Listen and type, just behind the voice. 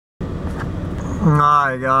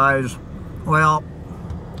Alright guys, well,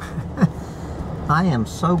 I am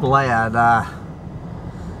so glad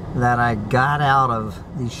that I got out of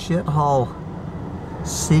the shithole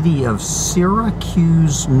city of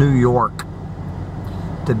Syracuse, New York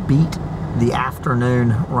to beat the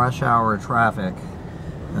afternoon rush hour traffic.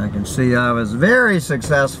 I can see I was very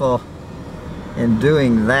successful in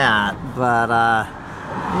doing that, but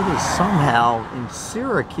it is somehow in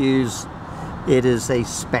Syracuse, it is a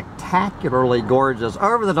spectacularly gorgeous,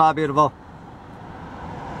 over the top beautiful.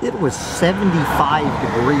 It was 75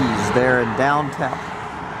 degrees there in downtown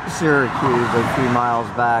Syracuse a few miles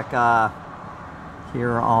back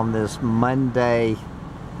here on this Monday,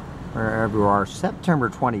 wherever you are, September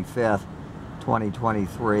 25th,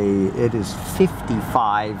 2023. It is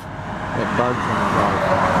 55 at Bugs and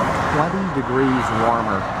Bugs, 20 degrees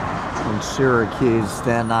warmer in Syracuse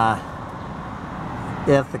than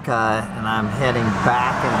Ithaca, and I'm heading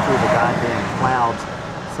back into the goddamn clouds.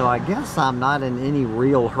 So I guess I'm not in any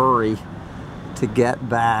real hurry to get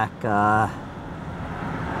back to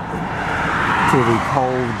the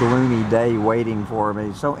cold, gloomy day waiting for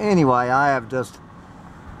me. So anyway, I have just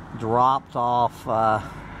dropped off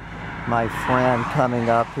my friend coming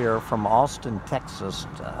up here from Austin, Texas,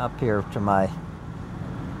 up here to my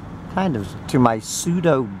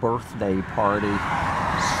pseudo birthday party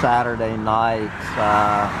Saturday night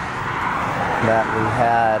that we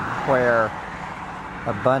had, where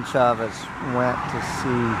a bunch of us went to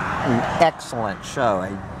see an excellent show, a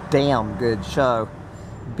damn good show.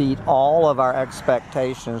 Beat all of our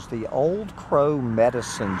expectations. The Old Crow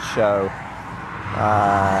Medicine Show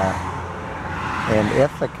in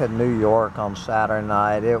Ithaca, New York on Saturday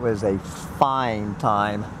night. It was a fine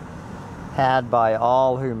time had by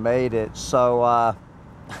all who made it. So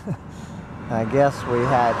I guess we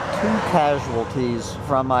had 2 casualties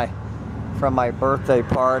from my birthday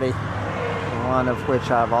party, one of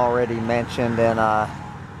which I've already mentioned. And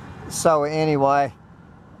so anyway,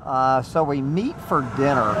 so we meet for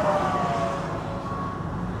dinner.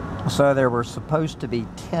 So there were supposed to be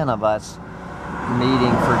 10 of us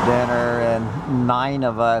meeting for dinner, and 9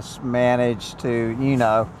 of us managed to, you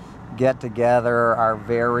know, get together our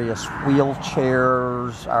various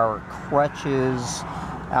wheelchairs, our crutches,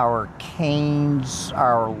 our canes,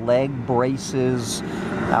 our leg braces,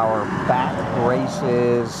 our back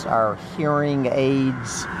braces, our hearing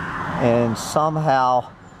aids, and somehow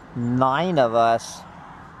 9 of us,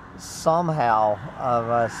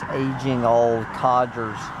 aging old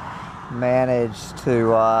codgers, managed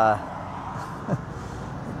to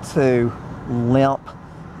to limp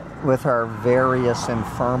with our various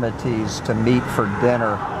infirmities to meet for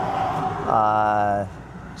dinner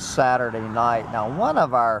Saturday night. Now, one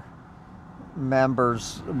of our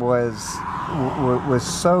members was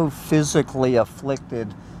so physically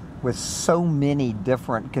afflicted with so many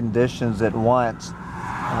different conditions at once,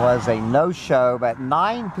 was a no-show, but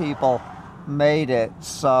 9 people made it.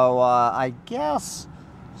 So I guess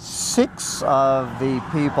 6 of the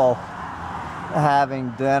people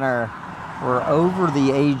having dinner were over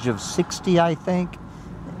the age of 60, I think,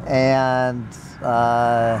 and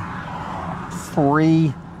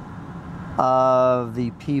 3 of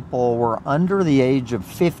the people were under the age of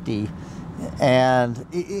 50. And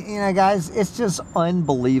you know, guys, it's just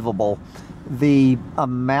unbelievable the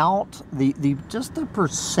amount, just the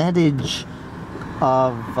percentage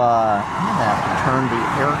of I'm gonna have to turn the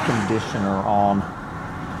air conditioner on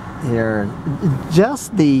here.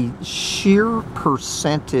 Just the sheer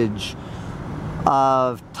percentage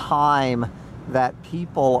of time that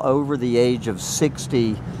people over the age of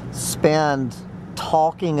 60 spend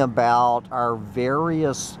talking about our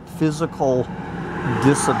various physical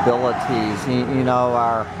disabilities, you know,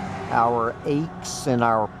 our aches and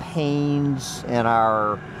our pains and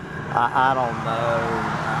our, I don't know,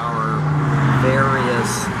 our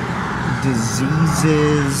various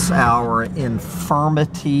diseases, our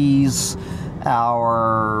infirmities,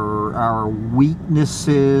 our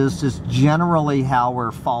weaknesses, just generally how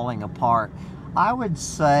we're falling apart. I would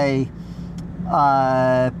say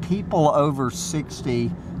people over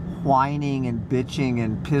 60 whining and bitching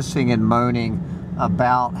and pissing and moaning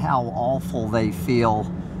about how awful they feel,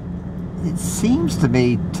 it seems to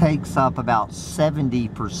me takes up about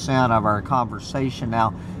 70% of our conversation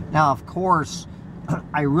now. Now, of course,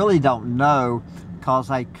 I really don't know,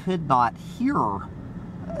 because I could not hear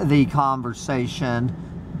the conversation,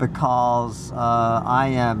 because I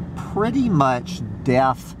am pretty much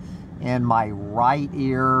deaf in my right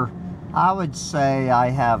ear. I would say I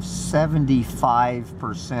have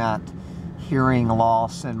 75% hearing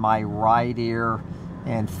loss in my right ear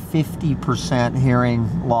and 50%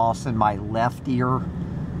 hearing loss in my left ear.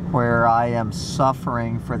 where I am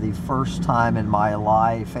suffering for the first time in my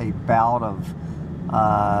life a bout of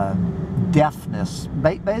deafness,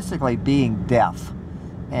 basically being deaf,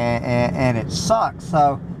 and it sucks.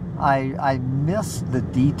 So I miss the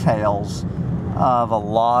details of a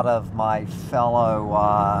lot of my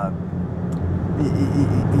fellow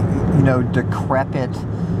you know, decrepit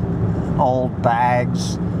old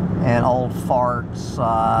bags and old farts,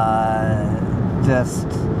 just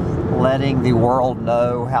letting the world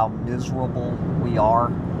know how miserable we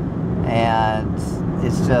are. And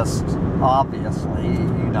it's just, obviously,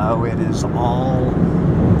 you know, it is all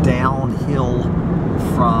downhill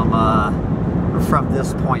from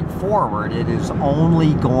this point forward. It is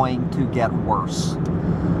only going to get worse.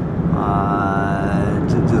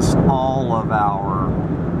 To just all of our,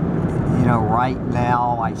 you know, right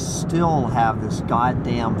now I still have this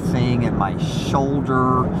goddamn thing in my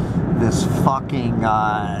shoulder, this fucking,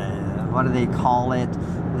 what do they call it,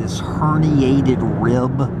 this herniated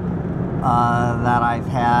rib that I've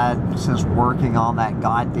had since working on that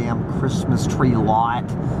goddamn Christmas tree lot.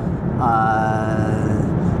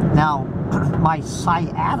 Now, my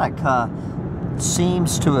sciatica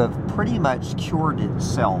seems to have pretty much cured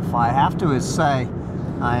itself. I have to say,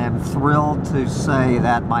 I am thrilled to say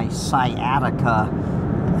that my sciatica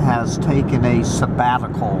has taken a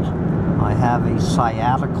sabbatical. I have a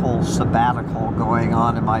sciatical sabbatical going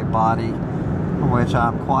on in my body, which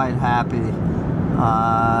I'm quite happy.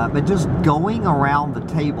 But just going around the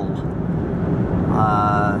table,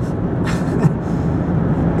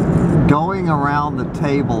 going around the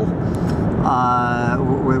table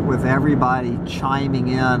with everybody chiming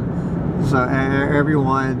in. So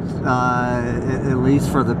everyone, at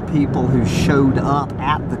least for the people who showed up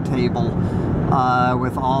at the table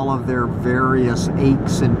with all of their various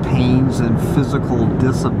aches and pains and physical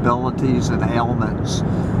disabilities and ailments,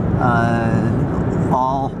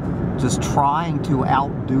 all just trying to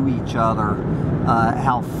outdo each other,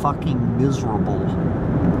 how fucking miserable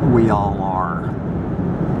we all are.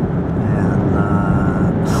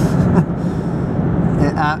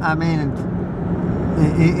 And I mean,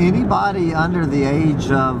 anybody under the age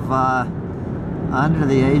of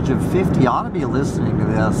 50 ought to be listening to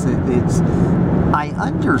this. I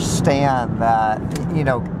understand that, you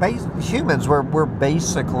know, humans, we're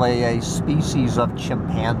basically a species of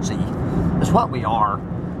chimpanzee. It's what we are.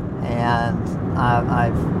 And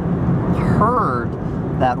I've heard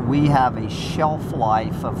that we have a shelf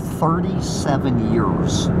life of 37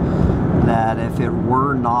 years. That if it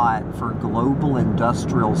were not for global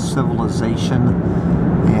industrial civilization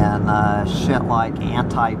and shit like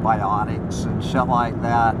antibiotics and shit like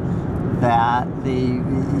that, that the,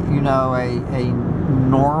 you know, a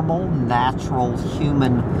normal, natural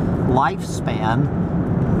human lifespan,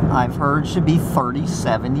 I've heard, should be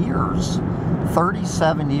 37 years.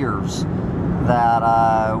 37 years that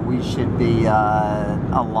we should be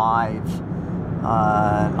alive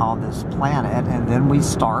on this planet, and then we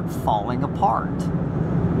start falling apart.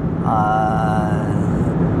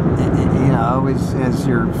 You know, as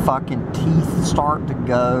your fucking teeth start to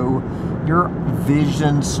go, your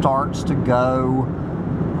vision starts to go,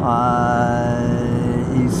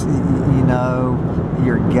 you know,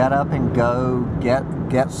 your get up and go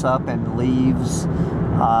gets up and leaves,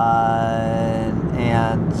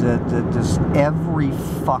 and just every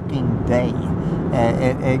fucking day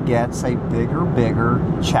it gets a bigger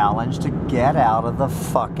challenge to get out of the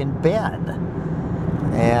fucking bed.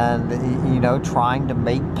 And, you know, trying to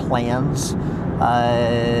make plans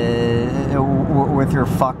with your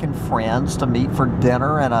fucking friends to meet for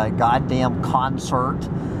dinner and a goddamn concert,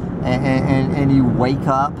 and you wake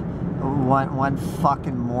up one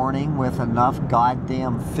fucking morning with enough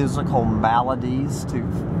goddamn physical maladies to,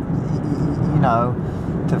 you know,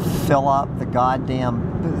 to fill up the goddamn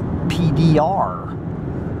PDR.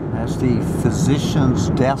 That's the physician's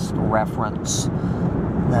desk reference.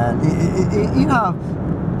 You know,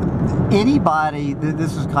 anybody,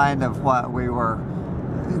 this is kind of what we were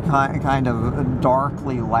kind of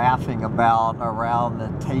darkly laughing about around the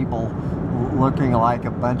table, looking like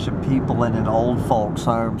a bunch of people in an old folks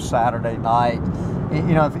home Saturday night.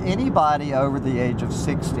 You know, if anybody over the age of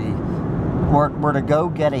 60 were to go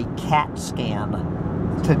get a CAT scan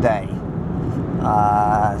today,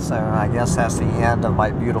 so I guess that's the end of my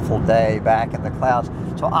beautiful day back in the clouds.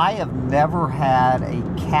 So I have never had a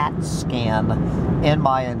CAT scan in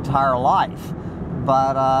my entire life,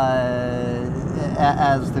 but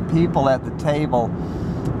as the people at the table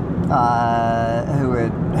who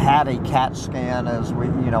had a CAT scan, as we,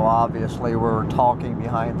 you know, obviously were talking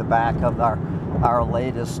behind the back of our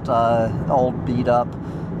latest old beat up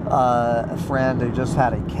friend who just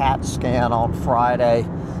had a CAT scan on Friday,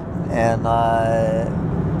 and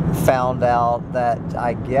found out that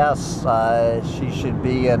I guess she should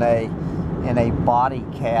be in a body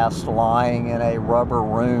cast, lying in a rubber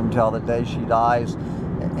room till the day she dies.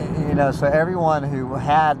 You know, so everyone who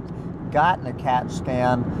had gotten a CAT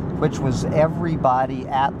scan, which was everybody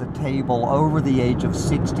at the table over the age of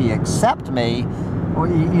 60 except me,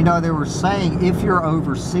 you know, they were saying if you're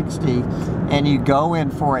over 60 and you go in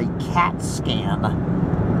for a CAT scan,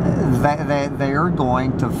 they are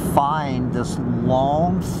going to find this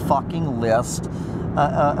long fucking list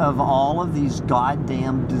of all of these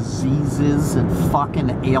goddamn diseases and fucking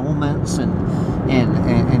ailments and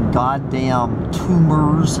goddamn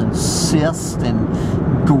tumors and cysts and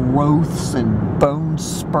growths and bone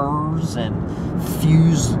spurs and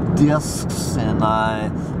fused discs and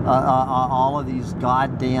all of these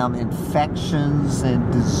goddamn infections and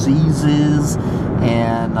diseases,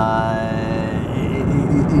 and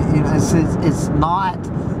you know, it's not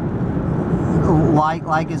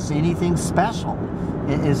like it's anything special.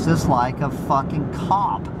 It's just like a fucking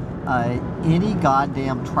cop. Any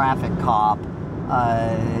goddamn traffic cop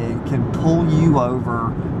can pull you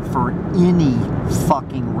over for any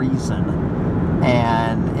fucking reason,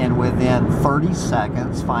 and within 30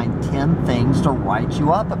 seconds find 10 things to write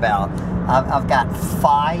you up about. I've got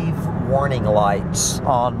 5 warning lights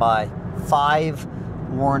on my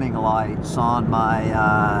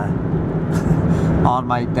on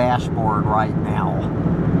my dashboard right now.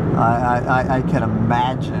 I can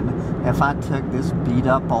imagine if I took this beat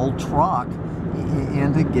up old truck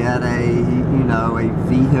in to get a, you know, a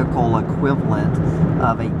vehicle equivalent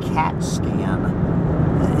of a CAT scan.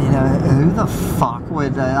 You know, who the fuck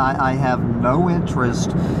would, I have no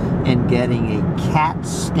interest in getting a CAT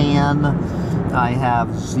scan. I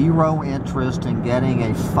have zero interest in getting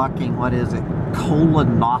a fucking, what is it,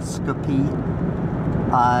 colonoscopy.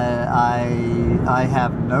 I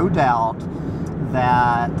have no doubt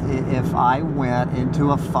that if I went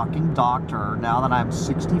into a fucking doctor, now that I'm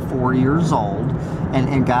 64 years old,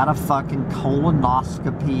 and got a fucking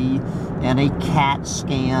colonoscopy and a CAT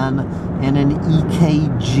scan and an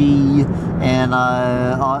EKG and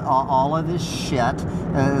all of this shit,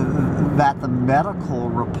 that the medical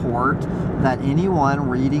report, that anyone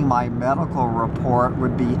reading my medical report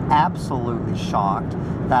would be absolutely shocked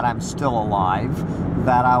that I'm still alive,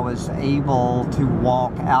 that I was able to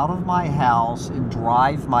walk out of my house and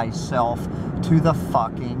drive myself to the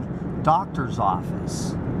fucking doctor's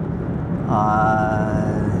office.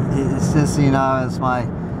 It's just, you know, as my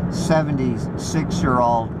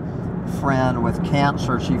 76-year-old friend with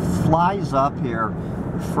cancer, she flies up here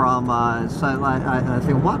from, so I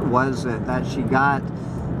think, what was it, that she got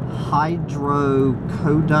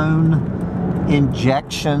hydrocodone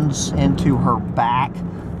injections into her back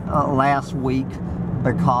last week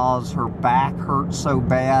because her back hurt so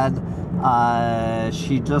bad.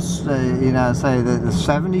 She just, you know, say the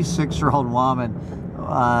 76-year-old woman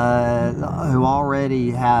who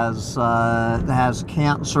already has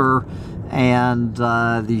cancer and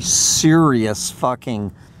the serious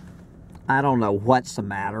fucking, I don't know what's the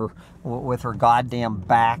matter with her goddamn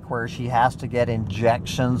back, where she has to get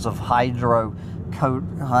injections of whatever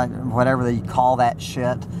they call that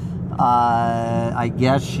shit. I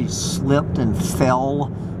guess she slipped and fell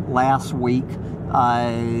last week.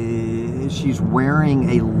 She's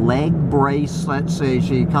wearing a leg brace. Let's say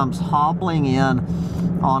she comes hobbling in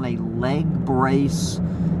on a leg brace,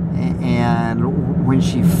 and when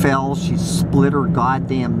she fell, she split her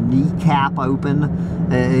goddamn kneecap open.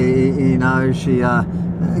 You know, she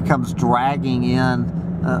comes dragging in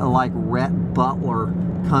like Rhett Butler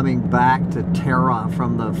coming back to Terra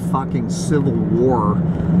from the fucking Civil War,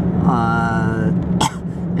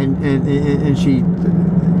 and she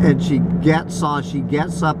gets on. She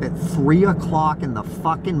gets up at 3 o'clock in the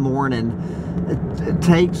fucking morning. It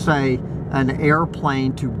takes an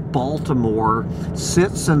airplane to Baltimore,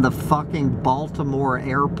 sits in the fucking Baltimore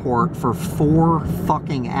airport for 4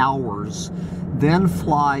 fucking hours, then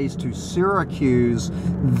flies to Syracuse,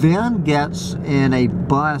 then gets in a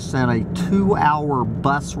bus and a 2-hour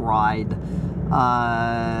bus ride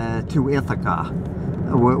to Ithaca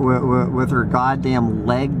with her goddamn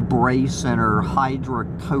leg brace and her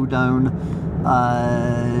hydrocodone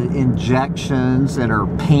injections and her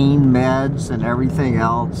pain meds and everything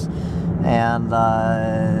else. And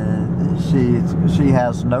she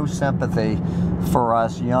has no sympathy for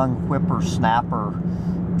us young whippersnapper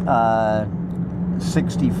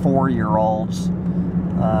 64-year-olds.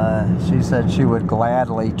 She said she would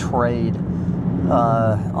gladly trade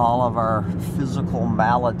all of our physical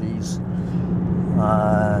maladies.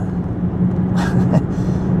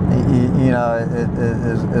 You know, it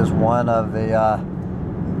is one of the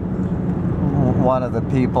one of the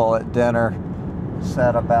people at dinner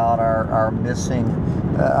said about our missing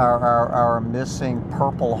our missing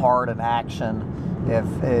Purple Heart in action. If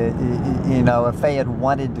you know, if they had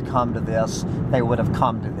wanted to come to this, they would have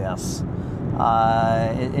come to this.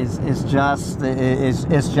 It's just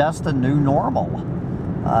the new normal.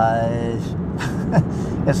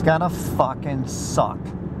 It's gonna fucking suck.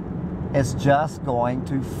 It's just going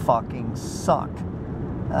to fucking suck.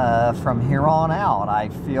 From here on out, I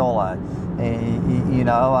feel, you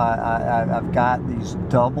know, I've got these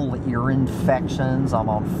double ear infections. I'm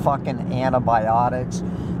on fucking antibiotics.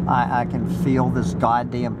 I can feel this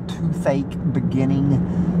goddamn toothache beginning.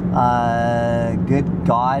 Good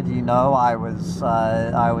God, you know, I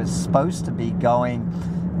was supposed to be going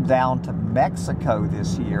down to Mexico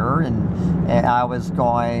this year, and I was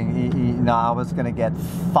going, you know, I was going to get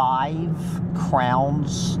 5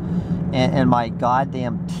 crowns and my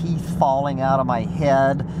goddamn teeth falling out of my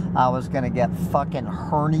head. I was going to get fucking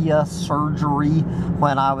hernia surgery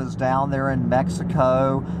when I was down there in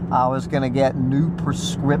Mexico. I was going to get new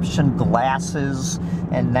prescription glasses,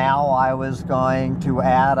 and now I was going to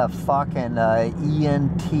add a fucking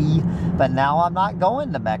ENT, but now I'm not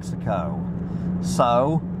going to Mexico.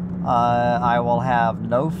 So I will have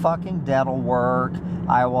no fucking dental work.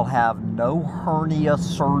 I will have no hernia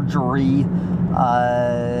surgery.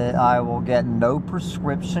 I will get no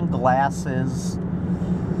prescription glasses.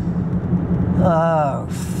 Oh,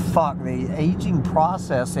 fuck. The aging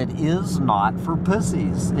process, it is not for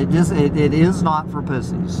pussies. It is not for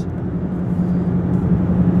pussies.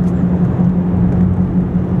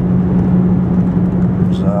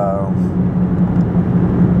 So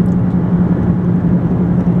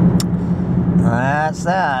that's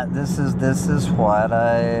that. This is what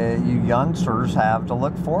you youngsters have to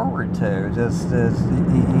look forward to. Just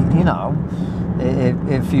you know,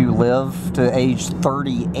 if you live to age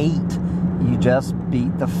 38, you just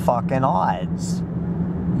beat the fucking odds.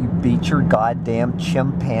 You beat your goddamn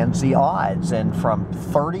chimpanzee odds, and from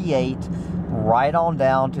 38 right on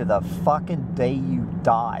down to the fucking day you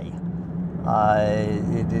die,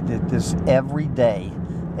 just every day.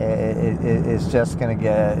 It's just gonna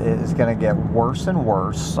get worse and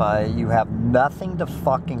worse. You have nothing to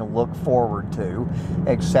fucking look forward to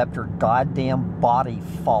except your goddamn body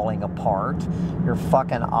falling apart, your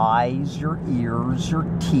fucking eyes, your ears, your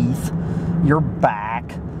teeth, your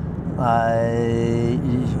back,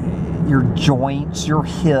 your joints, your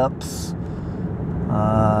hips.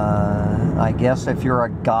 I guess if you're a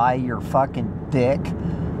guy, your fucking dick.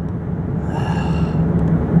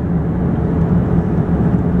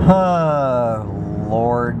 Oh,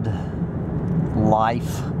 Lord.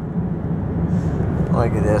 Life.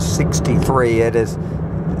 Look at this, 63. It is,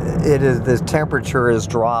 the temperature has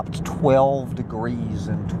dropped 12 degrees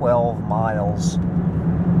in 12 miles.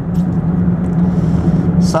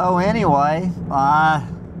 So anyway,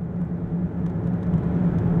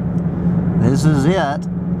 this is it.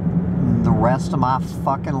 The rest of my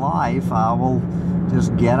fucking life, I will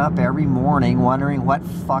just get up every morning wondering what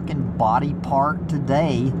fucking body part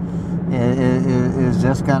today is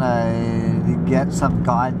just gonna get some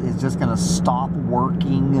is just gonna stop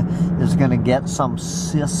working, is gonna get some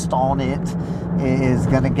cyst on it, is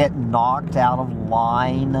gonna get knocked out of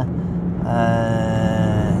line.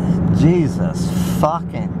 Jesus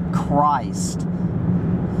fucking Christ.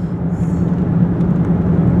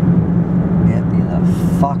 Get me the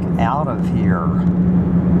fuck out of here.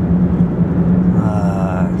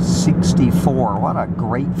 64. What a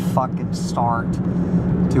great fucking start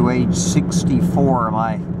to age 64.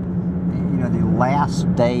 The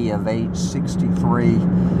last day of age 63,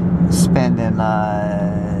 spending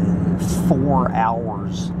 4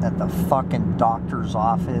 hours at the fucking doctor's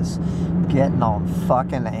office, getting on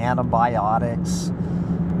fucking antibiotics.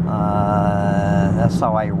 That's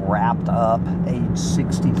how I wrapped up age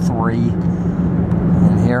 63.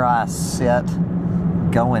 And here I sit,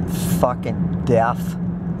 going fucking deaf.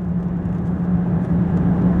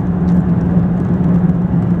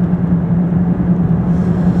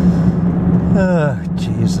 Oh,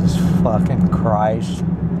 Jesus fucking Christ.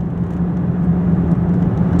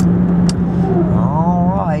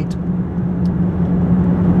 Alright.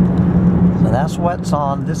 So that's what's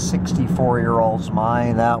on this 64-year-old's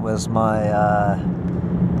mind. That was my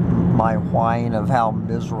my whine of how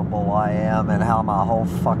miserable I am and how my whole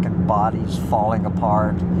fucking body's falling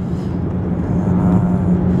apart.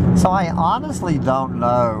 So I honestly don't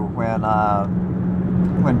know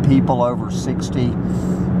when people over 60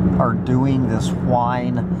 are doing this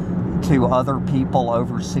whine to other people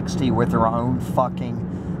over 60 with their own fucking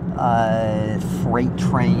freight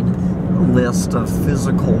train list of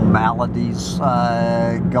physical maladies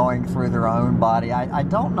going through their own body. I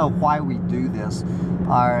don't know why we do this.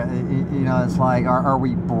 It's like, are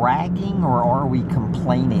we bragging or are we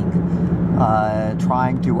complaining?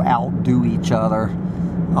 Trying to outdo each other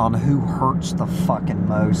on who hurts the fucking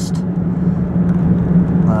most.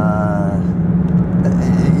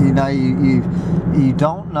 You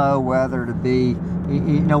don't know whether to be,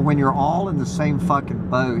 when you're all in the same fucking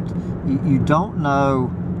boat, you don't know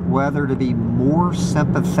whether to be more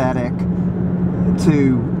sympathetic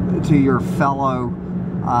to your fellow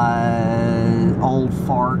old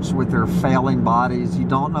farts with their failing bodies. You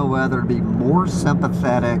don't know whether to be more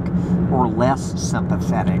sympathetic or less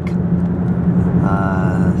sympathetic.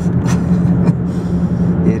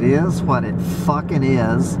 It is what it fucking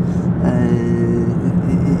is.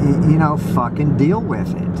 Fucking deal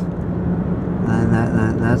with it.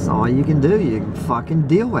 That's all you can do. You can fucking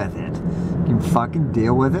deal with it. You can fucking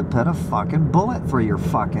deal with it. Put a fucking bullet through your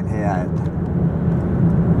fucking head.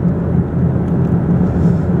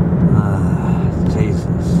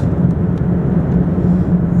 Jesus.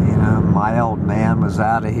 My old man was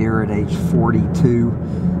out of here at age 42.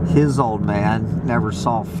 His old man never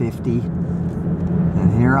saw 50.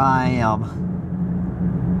 And here I am,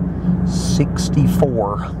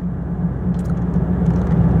 64.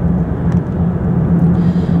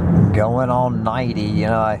 Going on 90.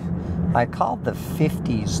 I called the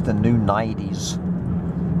 50s the new 90s.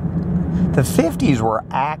 The 50s were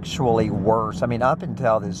actually worse. I mean, up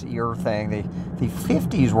until this ear thing, the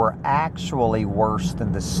 50s were actually worse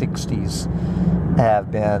than the 60s have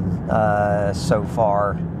been so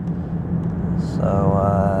far. So,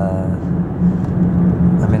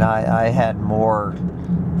 I had more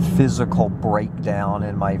physical breakdown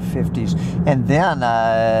in my 50s. And then,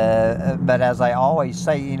 but as I always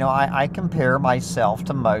say, I compare myself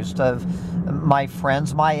to most of my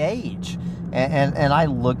friends my age. And I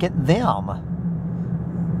look at them. I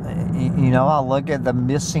look at the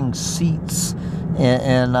missing seats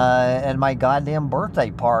in my goddamn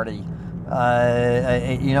birthday party.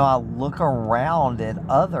 I look around at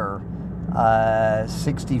other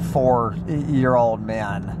 64-year-old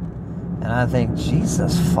men, and I think,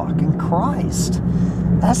 Jesus fucking Christ,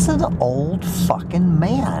 that's an old fucking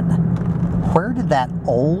man. Where did that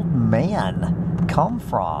old man come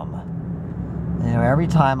from? Every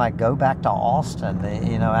time I go back to Austin,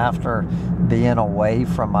 after being away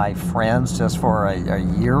from my friends just for a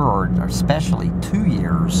year or especially 2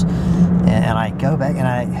 years, and I go back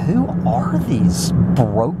and who are these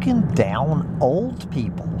broken down old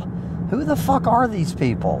people? Who the fuck are these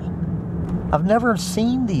people? I've never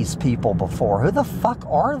seen these people before. Who the fuck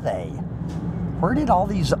are they? Where did all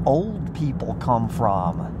these old people come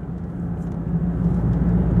from?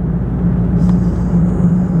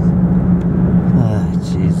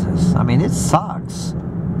 Jesus. I mean, it sucks.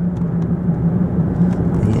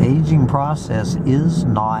 The aging process is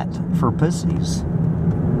not for pussies.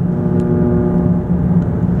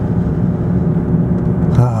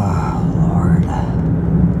 Oh, Lord.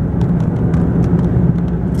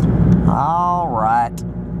 All right.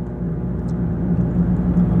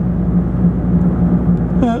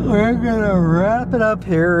 We're gonna wrap it up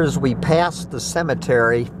here as we pass the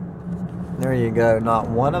cemetery. There you go. Not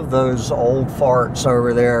one of those old farts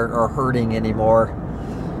over there are hurting anymore.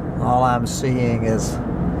 All I'm seeing is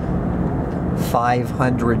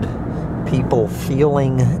 500 people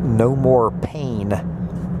feeling no more pain.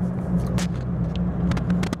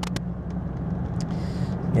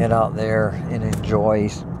 Get out there and enjoy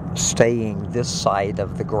staying this side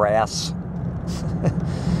of the grass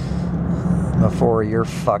before your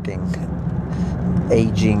fucking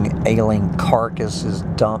aging, ailing carcass is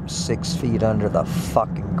dumped 6 feet under the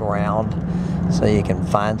fucking ground so you can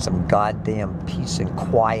find some goddamn peace and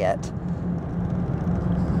quiet.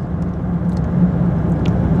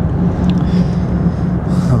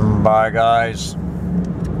 Bye, guys.